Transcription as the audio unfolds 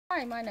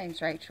Hi, my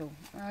name's Rachel.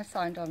 I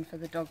signed on for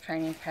the Dog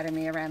Training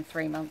Academy around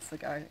 3 months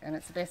ago, and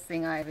it's the best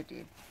thing I ever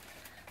did.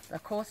 The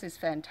course is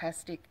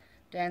fantastic.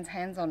 Dan's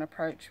hands-on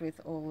approach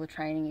with all the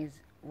training is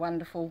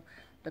wonderful.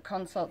 The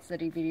consults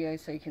that he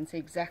videos so you can see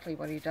exactly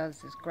what he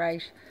does is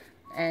great,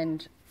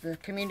 and the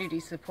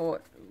community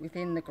support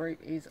within the group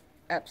is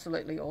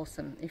absolutely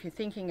awesome. If you're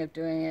thinking of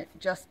doing it,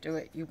 just do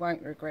it. You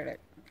won't regret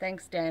it.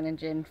 Thanks Dan and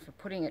Jen for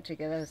putting it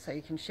together so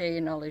you can share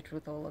your knowledge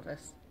with all of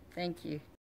us. Thank you.